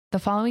The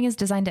following is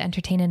designed to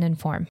entertain and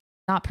inform,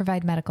 not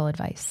provide medical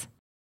advice.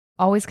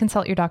 Always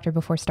consult your doctor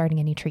before starting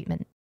any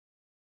treatment.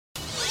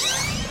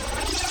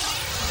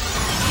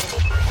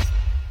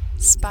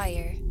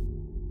 Spire.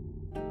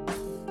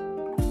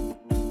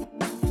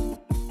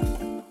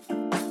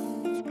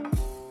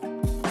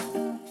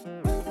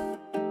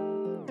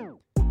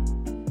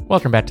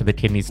 Welcome back to the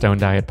Kidney Stone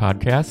Diet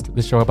Podcast,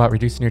 the show about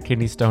reducing your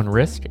kidney stone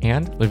risk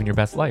and living your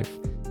best life.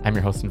 I'm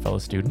your host and fellow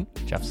student,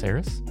 Jeff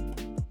Saris.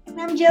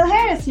 I'm Jill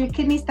Harris, your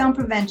kidney stone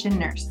prevention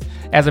nurse.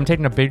 As I'm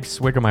taking a big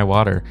swig of my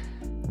water,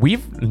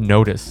 we've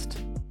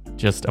noticed,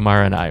 just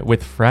Amara and I,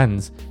 with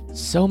friends,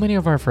 so many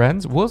of our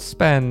friends, we'll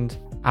spend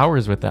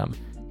hours with them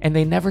and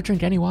they never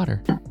drink any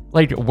water.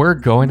 Like, we're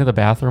going to the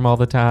bathroom all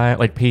the time,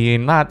 like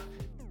peeing, not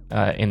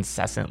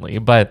incessantly,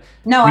 but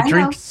we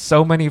drink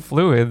so many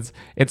fluids,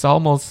 it's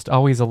almost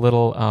always a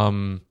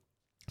little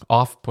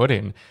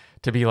off-putting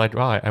to be like,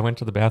 wow, I went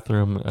to the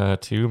bathroom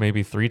 2,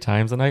 maybe 3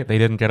 times a night. They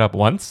didn't get up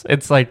once.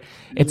 It's like,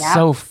 it's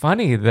so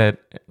funny that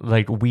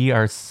like we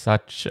are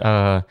such,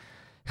 we're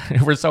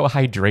so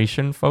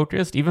hydration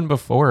focused even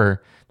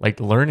before like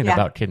learning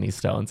about kidney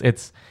stones.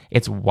 It's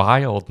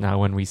wild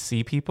now when we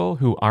see people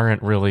who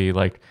aren't really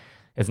like,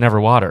 it's never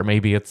water.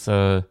 Maybe it's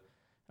I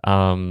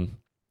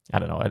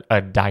don't know,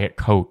 a Diet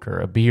Coke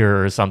or a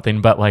beer or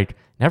something, but like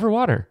never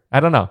water. I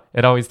don't know.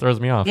 It always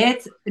throws me off.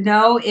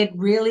 It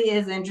really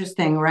is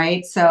interesting,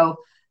 right? So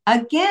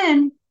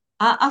again,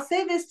 I'll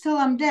say this till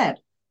I'm dead.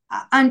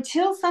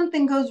 Until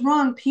something goes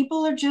wrong,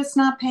 people are just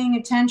not paying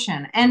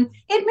attention. And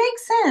it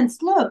makes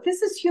sense. Look,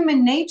 this is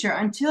human nature.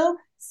 Until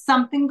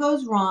something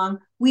goes wrong,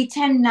 we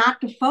tend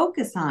not to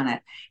focus on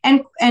it.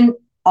 And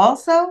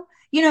also,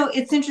 you know,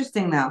 it's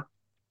interesting though.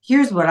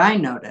 Here's what I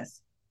notice.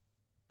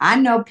 I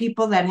know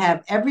people that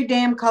have every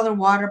damn color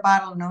water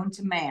bottle known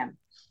to man.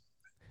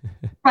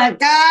 My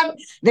God,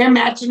 they're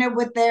matching it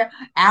with their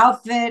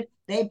outfit.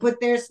 They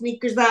put their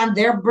sneakers on.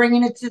 They're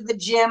bringing it to the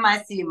gym.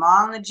 I see them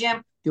all in the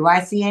gym. Do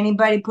I see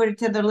anybody put it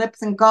to their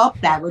lips and gulp?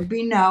 That would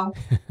be no.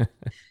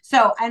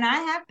 So, and I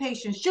have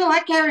patients. Jill,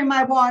 I carry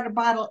my water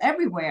bottle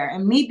everywhere.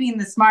 And me being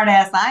the smart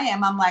ass I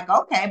am, I'm like,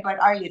 okay,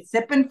 but are you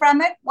sipping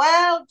from it?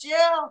 Well,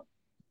 Jill.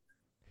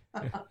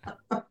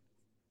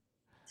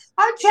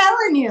 I'm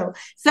telling you.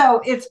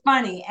 So it's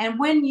funny. And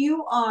when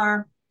you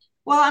are,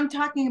 well, I'm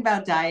talking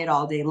about diet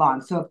all day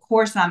long. So of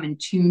course I'm in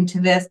tune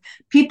to this.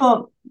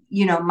 People,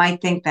 you know,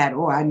 might think that,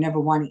 oh, I never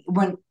want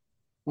to,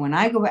 when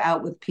I go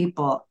out with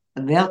people,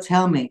 they'll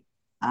tell me,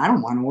 I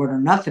don't want to order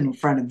nothing in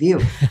front of you.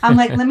 I'm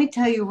like, let me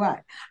tell you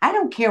what, I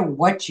don't care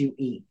what you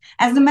eat.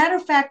 As a matter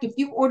of fact, if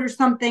you order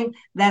something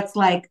that's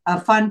like a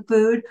fun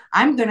food,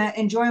 I'm going to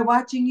enjoy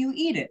watching you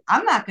eat it.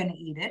 I'm not going to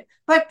eat it,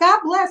 but God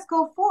bless,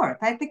 go forth.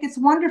 I think it's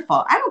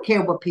wonderful. I don't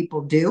care what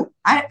people do.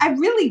 I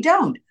really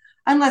don't,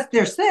 unless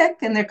they're sick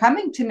and they're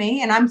coming to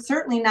me. And I'm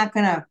certainly not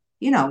going to,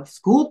 you know,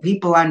 school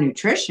people on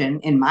nutrition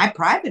in my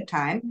private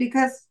time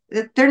because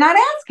they're not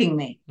asking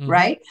me,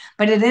 right?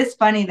 But it is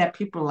funny that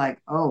people are like,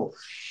 oh,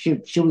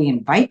 shoot, should we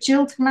invite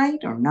Jill tonight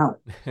or no?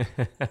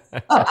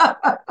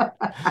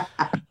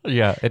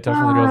 Yeah, it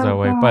definitely goes that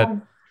way. But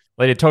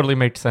like, it totally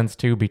makes sense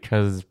too,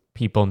 because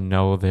people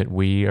know that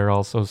we are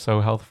also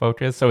so health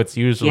focused. So it's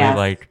usually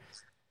like,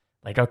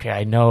 okay,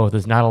 I know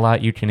there's not a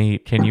lot you can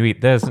eat. Can you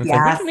eat this? And it's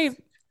like, we can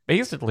eat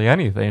basically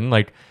anything.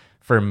 Like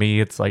for me,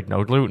 it's like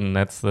no gluten.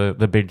 That's the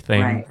big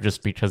thing,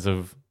 just because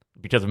of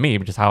me,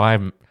 just how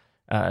I'm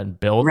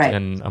built,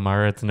 and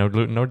Amara, it's no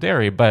gluten, no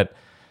dairy. But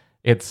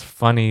it's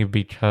funny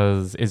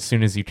because as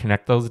soon as you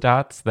connect those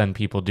dots, then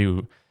people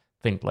do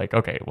think like,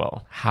 okay,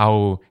 well,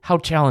 how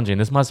challenging.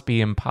 This must be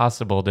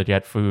impossible to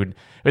get food.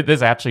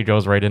 This actually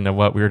goes right into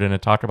what we were going to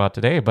talk about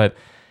today, but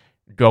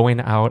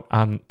going out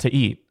to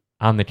eat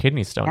on the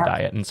kidney stone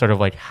diet, and sort of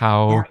like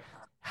how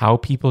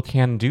people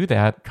can do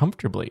that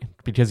comfortably,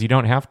 because you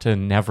don't have to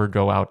never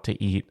go out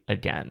to eat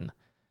again.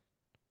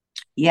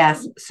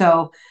 Yes.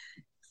 So,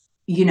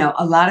 you know,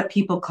 a lot of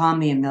people call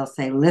me and they'll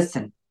say,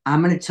 listen,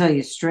 I'm going to tell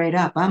you straight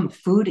up, I'm a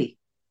foodie.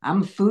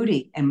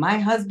 And my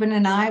husband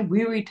and I,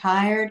 we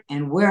retired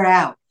and we're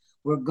out.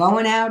 We're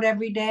going out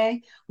every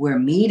day. We're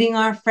meeting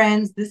our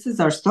friends. This is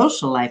our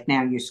social life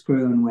now you're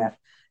screwing with.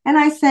 And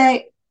I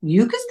say,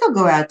 you can still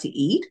go out to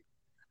eat.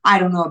 I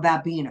don't know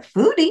about being a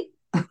foodie.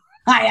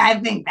 I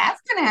think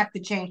that's going to have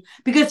to change,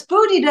 because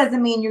foodie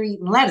doesn't mean you're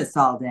eating lettuce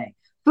all day.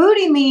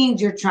 Foodie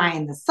means you're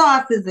trying the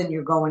sauces and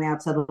you're going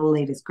out to the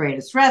latest,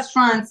 greatest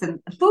restaurants.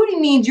 And foodie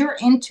means you're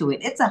into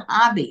it. It's a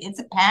hobby. It's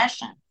a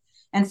passion.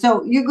 And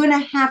so you're going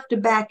to have to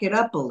back it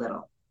up a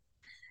little.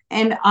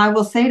 And I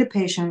will say to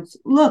patients,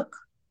 look,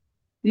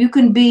 you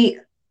can be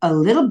a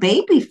little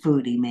baby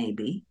foodie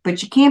maybe,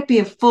 but you can't be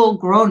a full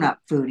grown-up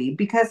foodie,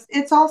 because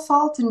it's all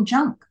salt and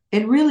junk.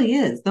 It really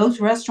is.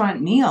 Those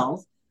restaurant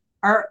meals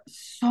are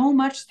so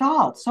much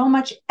salt, so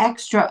much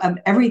extra of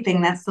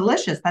everything that's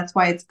delicious. That's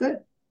why it's good.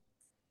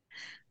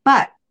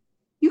 But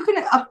you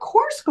can, of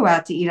course, go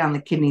out to eat on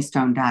the kidney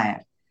stone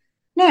diet.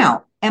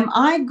 Now,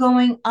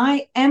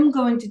 I am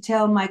going to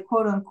tell my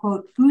quote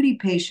unquote foodie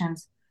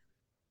patients,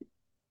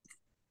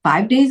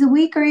 5 days a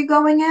week, are you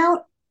going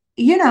out?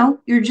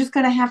 you're just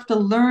going to have to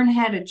learn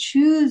how to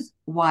choose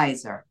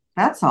wiser.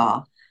 That's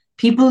all.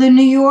 People in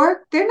New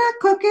York, they're not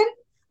cooking.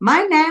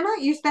 My Nana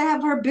used to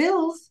have her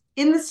bills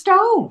in the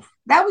stove.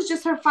 That was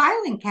just her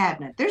filing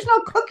cabinet. There's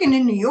no cooking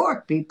in New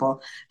York,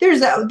 people.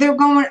 They're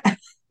going,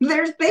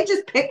 they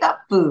just pick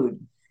up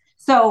food.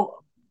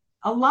 So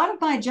a lot of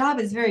my job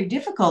is very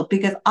difficult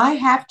because I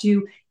have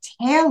to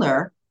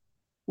tailor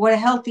what a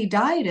healthy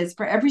diet is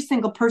for every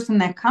single person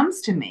that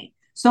comes to me.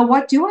 So,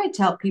 what do I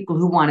tell people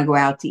who want to go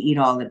out to eat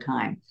all the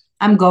time?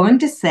 I'm going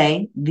to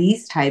say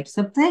these types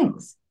of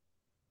things.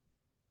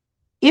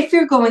 If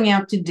you're going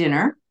out to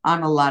dinner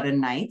on a lot of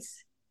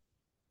nights,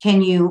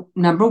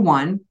 number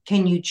one,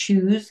 can you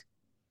choose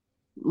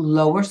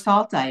lower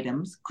salt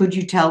items? Could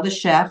you tell the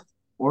chef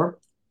or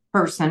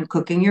person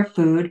cooking your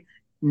food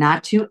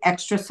not to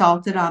extra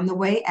salt it on the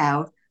way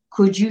out?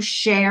 Could you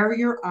share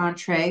your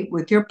entree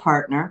with your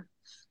partner?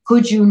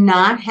 Could you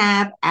not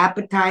have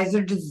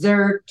appetizer,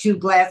 dessert, 2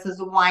 glasses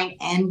of wine,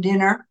 and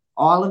dinner?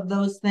 All of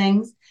those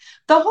things.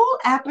 The whole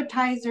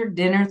appetizer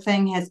dinner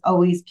thing has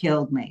always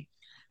killed me.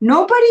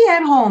 Nobody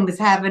at home is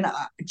having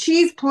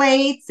cheese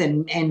plates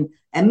and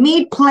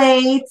meat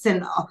plates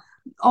and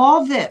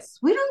all this.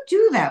 We don't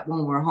do that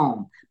when we're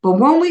home. But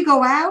when we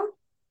go out,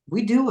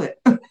 we do it.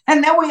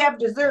 And then we have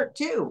dessert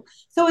too.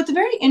 So it's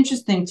very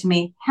interesting to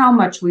me how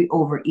much we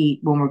overeat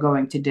when we're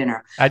going to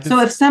dinner.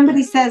 So if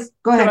somebody says,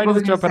 go ahead. I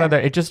just jump in on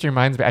that? It just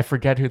reminds me, I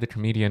forget who the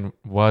comedian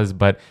was,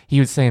 but he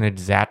was saying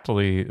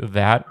exactly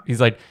that. He's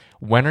like,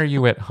 when are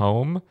you at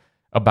home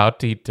about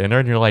to eat dinner?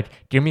 And you're like,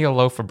 give me a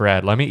loaf of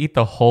bread. Let me eat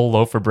the whole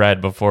loaf of bread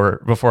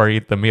before I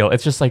eat the meal.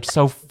 It's just like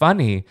so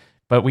funny.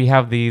 But we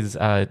have these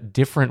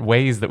different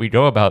ways that we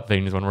go about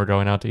things when we're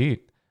going out to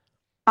eat.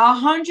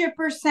 100%.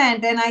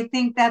 And I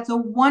think that's a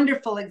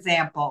wonderful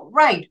example,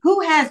 right?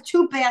 Who has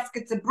 2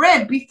 baskets of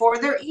bread before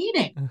they're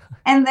eating?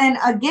 And then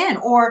again,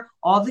 or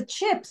all the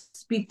chips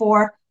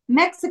before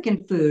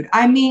Mexican food.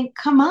 I mean,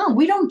 come on,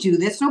 we don't do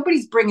this.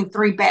 Nobody's bringing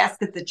 3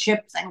 baskets of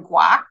chips and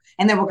guac,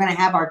 and then we're going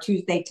to have our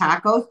Tuesday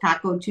tacos,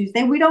 Taco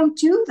Tuesday. We don't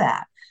do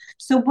that.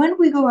 So when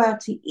we go out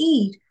to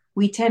eat,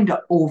 we tend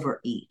to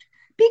overeat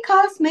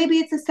because maybe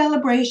it's a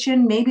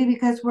celebration, maybe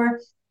because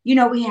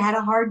we had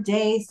a hard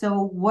day,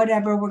 so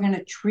whatever, we're going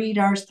to treat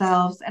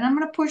ourselves. And I'm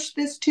going to push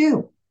this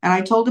too. And I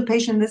told a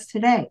patient this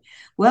today.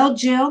 Well,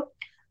 Jill,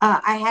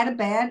 I had a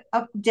bad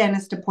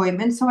dentist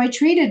appointment, so I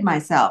treated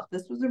myself.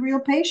 This was a real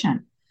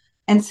patient.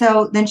 And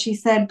so then she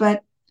said,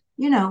 but,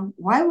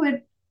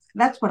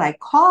 that's what I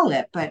call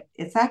it, but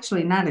it's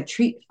actually not a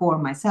treat for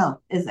myself,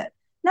 is it?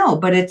 No,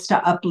 but it's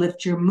to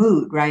uplift your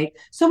mood, right?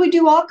 So we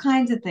do all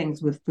kinds of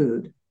things with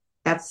food.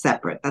 That's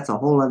separate. That's a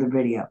whole other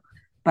video.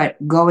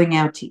 But going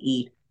out to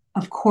eat,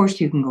 of course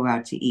you can go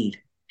out to eat.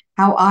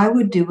 How I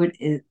would do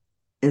it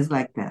is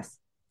like this.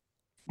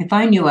 If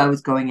I knew I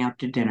was going out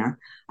to dinner,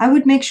 I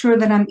would make sure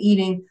that I'm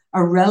eating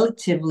a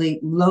relatively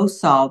low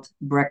salt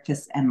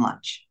breakfast and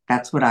lunch.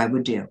 That's what I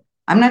would do.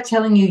 I'm not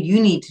telling you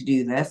you need to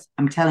do this.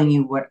 I'm telling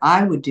you what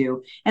I would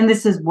do. And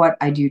this is what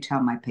I do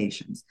tell my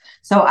patients.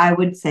 So I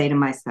would say to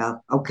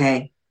myself,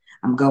 okay,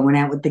 I'm going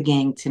out with the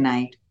gang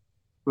tonight.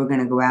 We're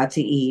going to go out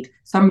to eat.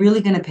 So I'm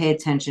really going to pay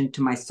attention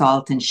to my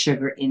salt and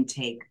sugar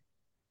intake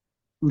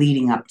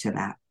leading up to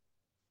that.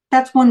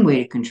 That's one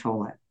way to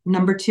control it.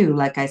 Number 2,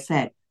 like I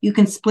said, you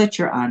can split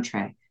your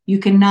entree. You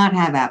cannot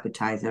have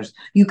appetizers.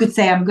 You could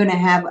say, I'm going to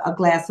have a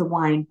glass of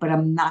wine, but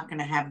I'm not going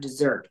to have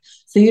dessert.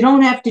 So you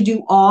don't have to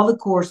do all the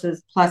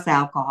courses plus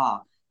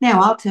alcohol.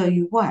 Now, I'll tell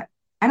you what,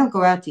 I don't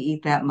go out to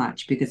eat that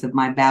much because of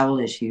my bowel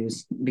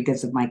issues,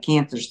 because of my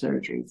cancer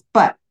surgeries.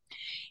 But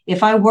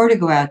if I were to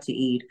go out to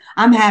eat,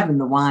 I'm having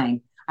the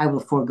wine. I will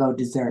forego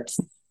desserts.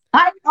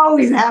 I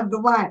always have the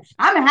wine.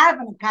 I'm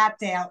having a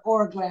cocktail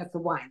or a glass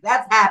of wine.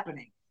 That's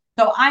happening.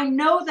 So I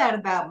know that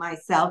about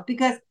myself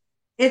because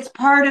it's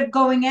part of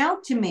going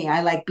out to me.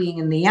 I like being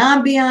in the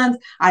ambiance.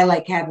 I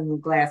like having a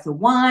glass of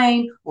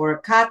wine or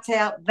a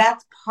cocktail.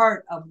 That's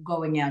part of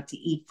going out to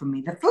eat for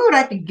me. The food,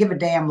 I could give a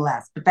damn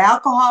less, but the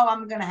alcohol,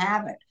 I'm going to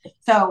have it.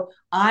 So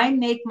I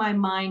make my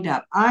mind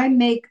up.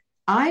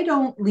 I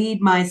don't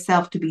lead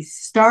myself to be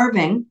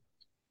starving.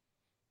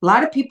 A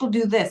lot of people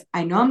do this.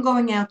 I know I'm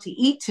going out to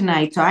eat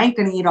tonight, so I ain't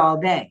going to eat all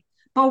day.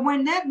 But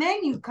when that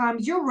menu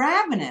comes, you're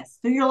ravenous.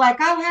 So you're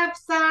like, I'll have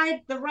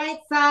the right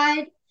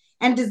side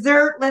and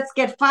dessert. Let's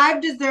get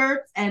 5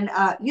 desserts. And,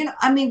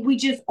 we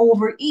just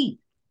overeat.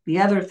 The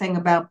other thing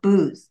about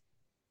booze,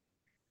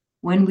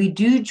 when we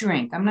do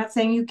drink, I'm not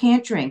saying you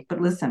can't drink, but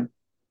listen,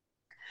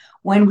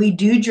 when we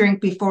do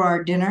drink before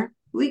our dinner,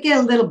 we get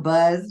a little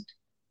buzzed.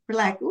 We're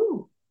like,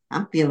 ooh,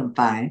 I'm feeling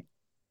fine.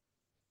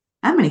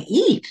 I'm going to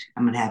eat.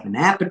 I'm going to have an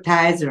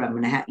appetizer. I'm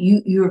going to have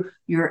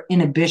your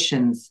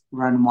inhibitions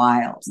run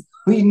wild.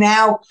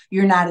 Now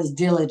you're not as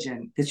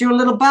diligent because you're a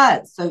little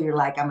buzzed. So you're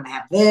like, I'm going to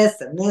have this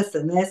and this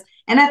and this.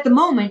 And at the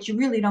moment, you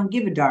really don't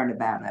give a darn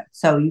about it.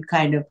 So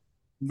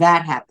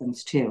that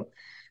happens too.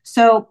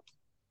 So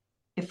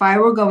if I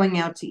were going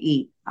out to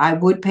eat, I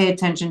would pay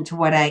attention to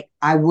what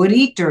I would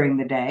eat during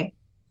the day.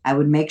 I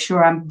would make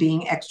sure I'm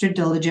being extra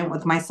diligent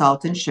with my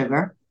salt and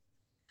sugar.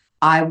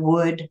 I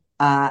would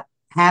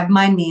have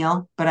my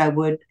meal, but I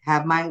would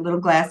have my little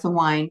glass of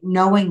wine,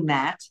 knowing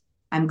that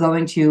I'm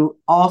going to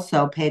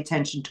also pay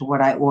attention to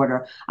what I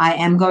order. I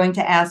am going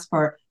to ask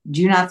for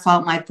do not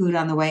salt my food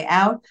on the way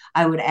out.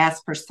 I would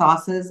ask for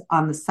sauces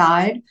on the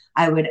side.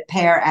 I would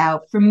pair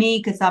out for me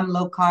because I'm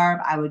low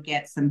carb. I would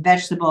get some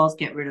vegetables,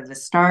 get rid of the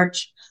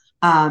starch.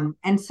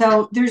 And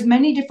so there's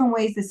many different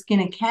ways to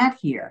skin a cat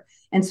here.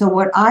 And so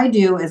what I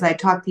do is I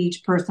talk to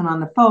each person on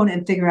the phone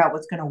and figure out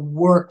what's going to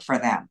work for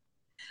them.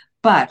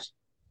 But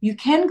you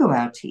can go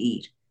out to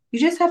eat. You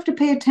just have to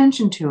pay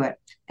attention to it.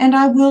 And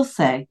I will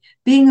say,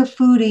 being a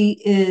foodie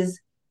is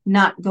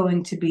not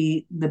going to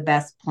be the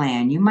best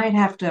plan. You might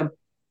have to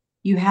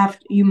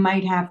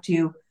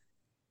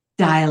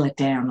dial it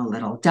down a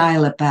little,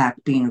 dial it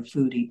back being a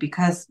foodie,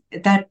 because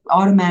that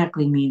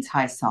automatically means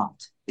high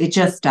salt. It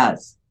just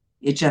does.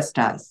 It just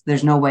does.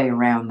 There's no way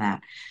around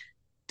that.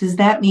 Does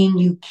that mean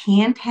you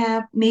can't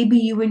have, maybe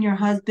you and your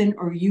husband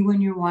or you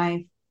and your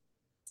wife,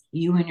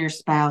 you and your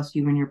spouse,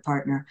 you and your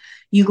partner,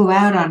 you go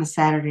out on a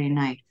Saturday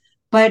night,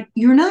 but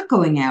you're not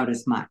going out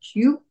as much.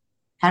 You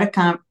had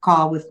a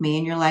call with me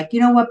and you're like, you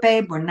know what,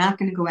 babe, we're not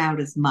going to go out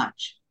as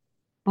much.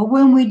 But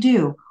when we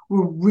do,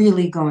 we're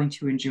really going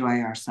to enjoy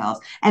ourselves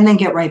and then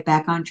get right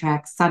back on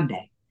track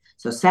Sunday.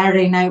 So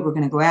Saturday night, we're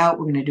going to go out.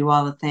 We're going to do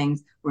all the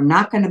things. We're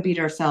not going to beat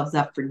ourselves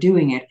up for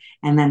doing it.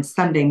 And then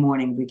Sunday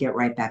morning, we get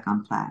right back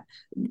on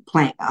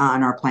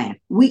our plan.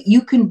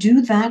 You can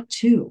do that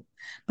too.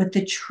 But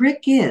the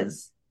trick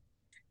is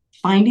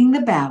finding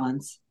the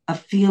balance of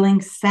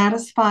feeling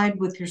satisfied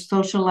with your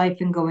social life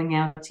and going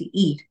out to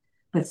eat,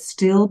 but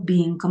still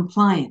being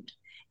compliant.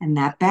 And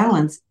that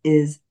balance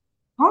is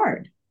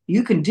hard.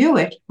 You can do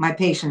it. My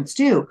patients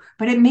do,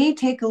 but it may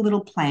take a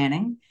little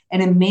planning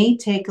and it may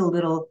take a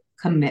little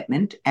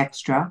commitment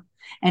extra,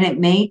 and it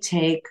may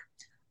take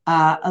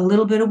a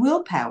little bit of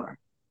willpower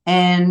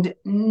and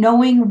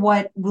knowing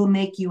what will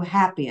make you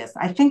happiest.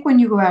 I think when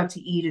you go out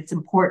to eat, it's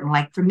important.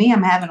 Like for me,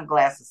 I'm having a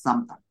glass of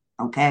something.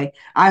 Okay.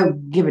 I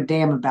give a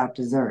damn about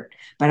dessert,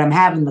 but I'm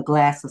having the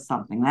glass of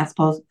something. That's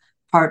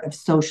part of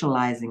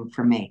socializing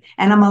for me.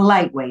 And I'm a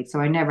lightweight, so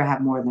I never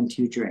have more than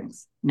 2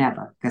 drinks.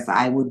 Never, because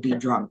I would be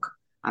drunk.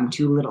 I'm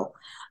too little.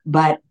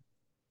 But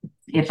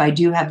if I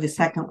do have the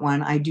second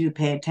one, I do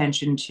pay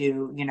attention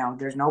to,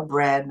 there's no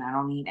bread and I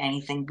don't eat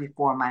anything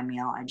before my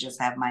meal. I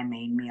just have my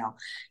main meal.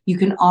 You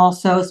can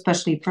also,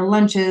 especially for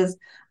lunches,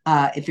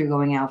 if you're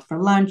going out for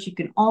lunch, you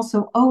can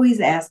also always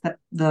ask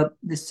the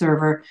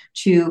server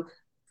to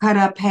cut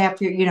up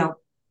half your,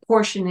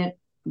 portion it,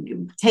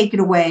 take it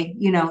away,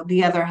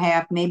 the other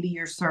half. Maybe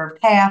you're served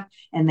half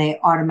and they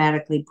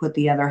automatically put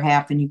the other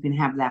half and you can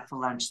have that for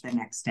lunch the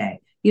next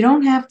day. You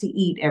don't have to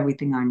eat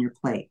everything on your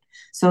plate.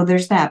 So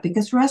there's that,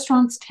 because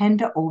restaurants tend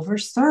to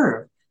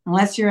overserve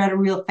unless you're at a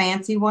real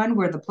fancy one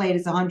where the plate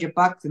is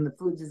 $100 and the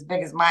food's as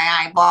big as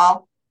my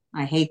eyeball.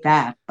 I hate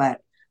that.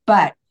 But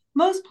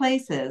most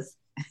places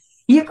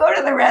you go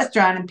to the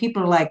restaurant and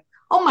people are like,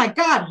 oh my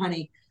God,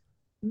 honey,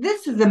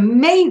 this is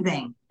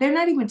amazing. They're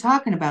not even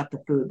talking about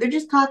the food. They're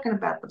just talking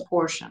about the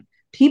portion.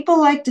 People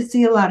like to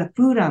see a lot of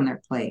food on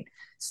their plate.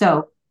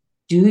 So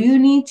do you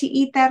need to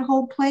eat that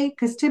whole plate?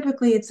 Because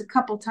typically it's a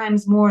couple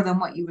times more than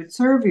what you would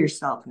serve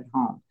yourself at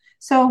home.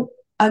 So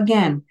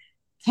again,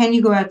 can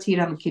you go out to eat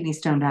on the kidney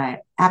stone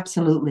diet?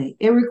 Absolutely.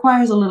 It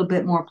requires a little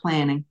bit more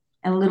planning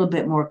and a little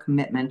bit more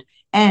commitment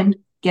and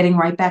getting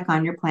right back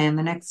on your plan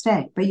the next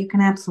day. But you can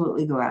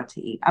absolutely go out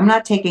to eat. I'm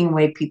not taking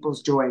away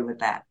people's joy with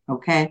that.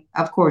 Okay.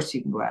 Of course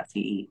you can go out to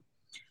eat.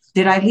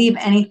 Did I leave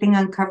anything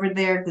uncovered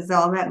there? Does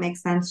all that make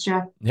sense,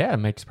 Jeff? Yeah, it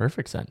makes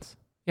perfect sense.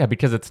 Yeah,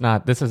 because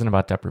this isn't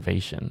about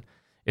deprivation.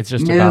 It's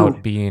just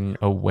about being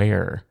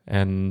aware.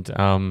 And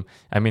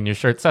your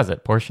shirt says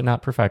it, portion,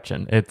 not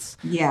perfection. It's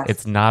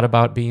not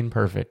about being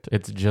perfect.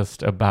 It's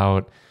just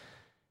about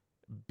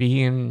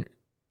being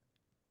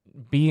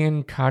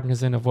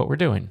cognizant of what we're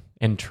doing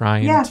and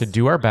trying to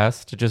do our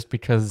best, just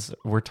because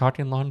we're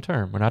talking long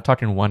term. We're not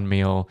talking one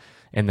meal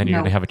and then you're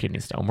going to have a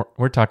kidney stone.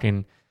 We're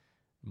talking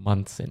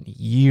months and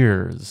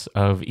years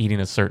of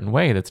eating a certain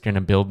way that's going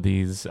to build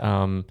these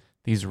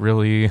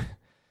really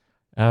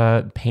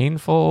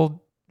painful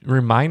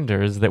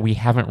reminders that we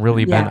haven't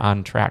really been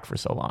on track for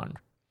so long.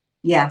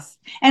 Yes.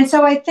 And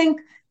so I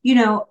think,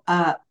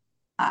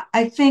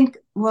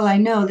 I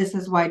know this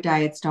is why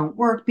diets don't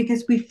work,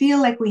 because we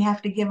feel like we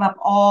have to give up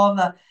all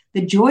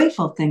the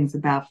joyful things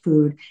about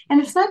food.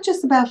 And it's not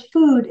just about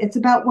food. It's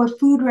about what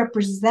food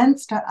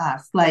represents to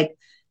us. Like,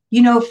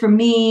 for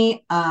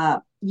me,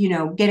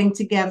 getting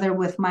together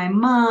with my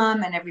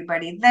mom and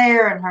everybody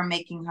there and her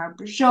making her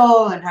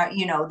brujol and her,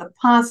 the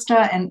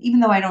pasta. And even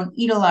though I don't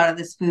eat a lot of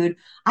this food,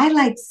 I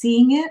like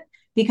seeing it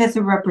because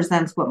it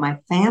represents what my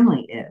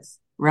family is,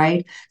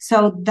 right?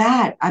 So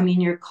that,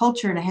 your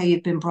culture and how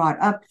you've been brought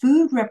up,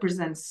 food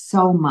represents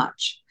so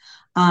much.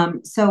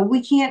 So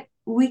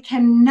we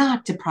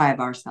cannot deprive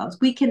ourselves.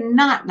 We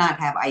cannot not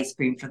have ice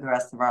cream for the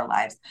rest of our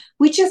lives.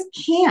 We just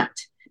can't,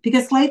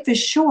 because life is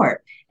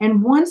short.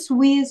 And once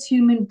we as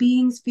human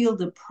beings feel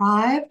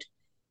deprived,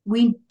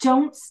 we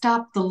don't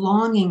stop the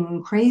longing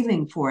and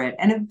craving for it.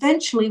 And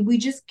eventually we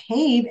just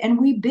cave and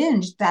we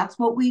binge. That's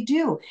what we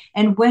do.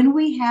 And when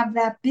we have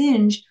that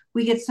binge,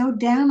 we get so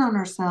down on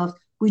ourselves,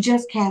 we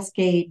just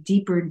cascade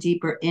deeper and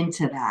deeper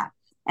into that.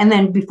 And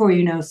then before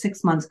you know,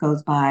 6 months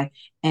goes by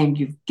and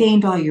you've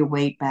gained all your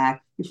weight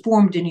back. You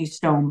formed a new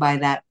stone by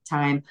that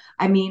time.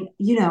 I mean,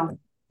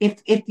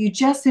 if you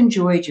just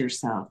enjoyed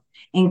yourself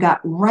and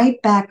got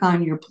right back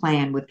on your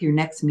plan with your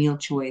next meal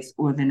choice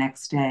or the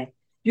next day,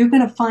 you're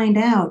going to find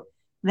out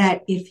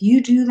that if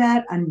you do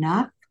that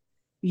enough,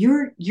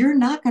 you're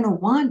not going to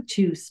want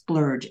to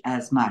splurge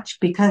as much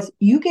because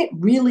you get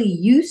really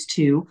used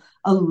to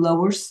a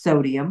lower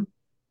sodium,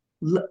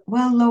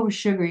 lower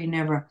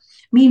sugar,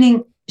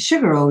 meaning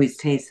sugar always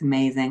tastes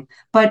amazing,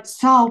 but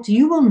salt,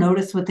 you will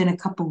notice within a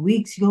couple of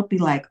weeks, you'll be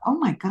like, oh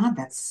my God,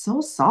 that's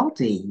so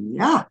salty.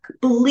 Yuck.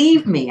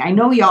 Believe me, I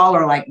know y'all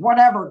are like,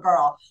 whatever,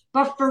 girl.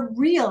 But for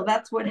real,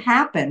 that's what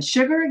happens.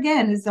 Sugar,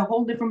 again, is a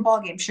whole different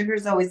ballgame. Sugar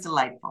is always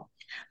delightful.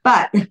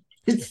 But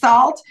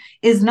salt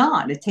is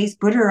not. It tastes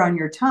bitter on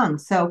your tongue.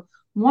 So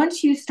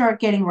once you start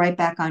getting right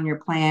back on your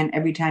plan,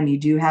 every time you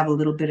do have a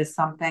little bit of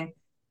something,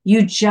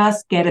 you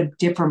just get a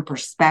different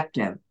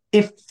perspective.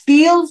 It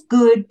feels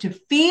good to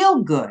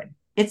feel good.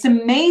 It's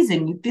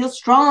amazing. You feel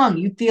strong.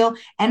 You feel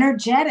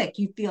energetic.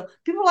 People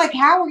are like,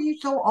 how are you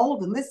so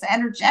old and this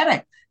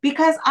energetic?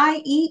 Because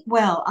I eat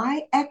well.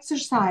 I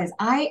exercise.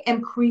 I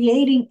am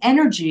creating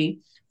energy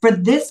for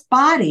this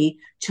body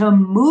to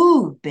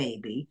move,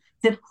 baby,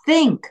 to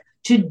think,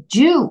 to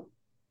do,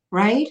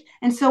 right?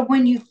 And so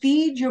when you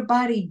feed your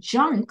body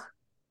junk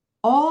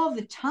all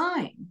the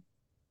time,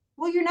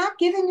 well, you're not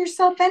giving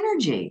yourself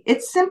energy.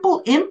 It's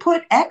simple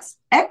input,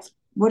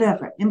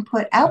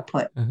 input,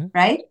 output,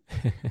 right?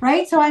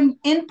 Right? So I'm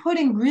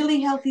inputting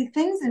really healthy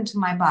things into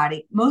my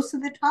body most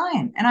of the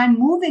time, and I'm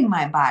moving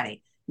my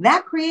body.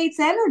 That creates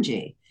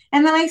energy.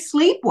 And then I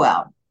sleep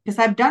well because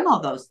I've done all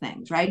those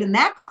things, right? And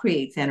that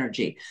creates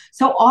energy.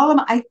 So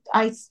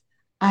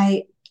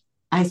I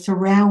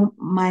surround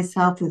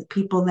myself with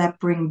people that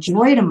bring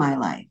joy to my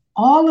life,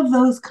 all of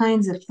those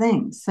kinds of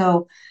things.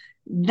 So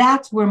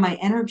that's where my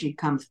energy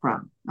comes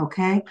from.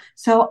 Okay.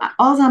 So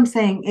all I'm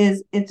saying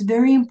is it's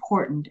very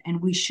important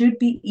and we should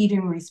be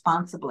eating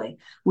responsibly.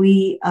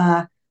 We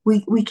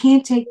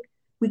can't take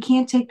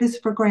this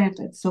for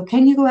granted. So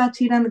can you go out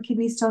to eat on the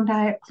kidney stone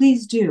diet?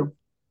 Please do.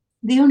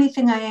 The only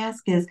thing I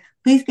ask is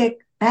please get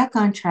back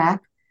on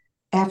track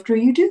after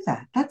you do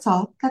that. That's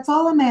all. That's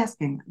all I'm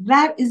asking.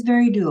 That is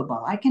very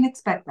doable. I can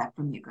expect that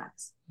from you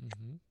guys.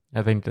 Mm-hmm.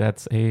 I think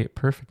that's a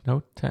perfect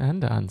note to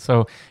end on.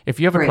 So if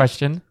you have a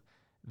question,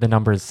 the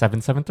number is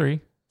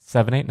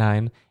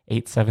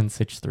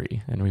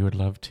 773-789-8763. And we would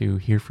love to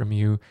hear from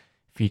you,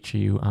 feature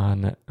you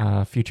on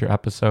a future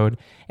episode.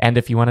 And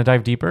if you want to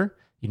dive deeper,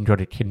 you can go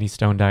to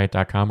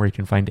kidneystonediet.com where you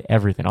can find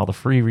everything, all the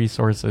free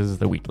resources,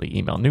 the weekly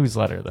email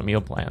newsletter, the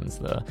meal plans,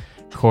 the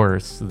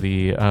course,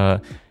 the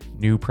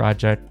new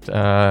project,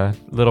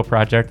 little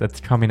project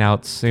that's coming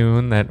out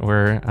soon that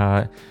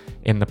we're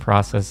in the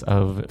process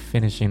of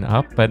finishing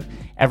up. But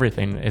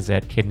everything is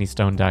at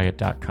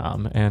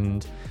kidneystonediet.com.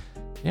 And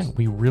yeah,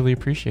 we really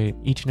appreciate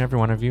each and every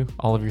one of you,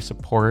 all of your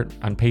support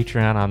on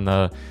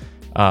Patreon,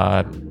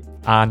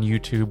 on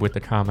YouTube with the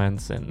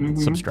comments and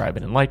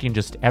subscribing and liking,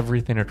 just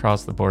everything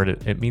across the board.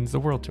 It means the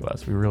world to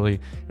us. We really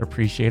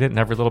appreciate it. And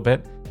every little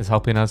bit is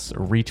helping us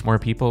reach more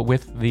people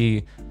with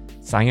the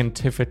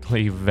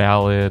scientifically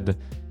valid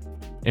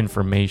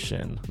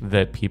information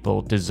that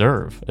people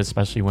deserve,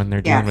 especially when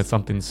they're dealing with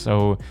something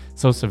so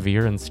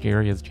severe and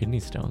scary as kidney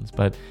stones.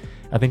 But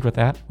I think with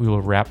that, we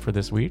will wrap for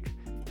this week.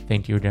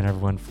 Thank you again,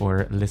 everyone,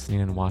 for listening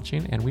and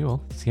watching, and we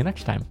will see you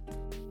next time.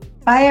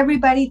 Bye,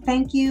 everybody.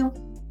 Thank you.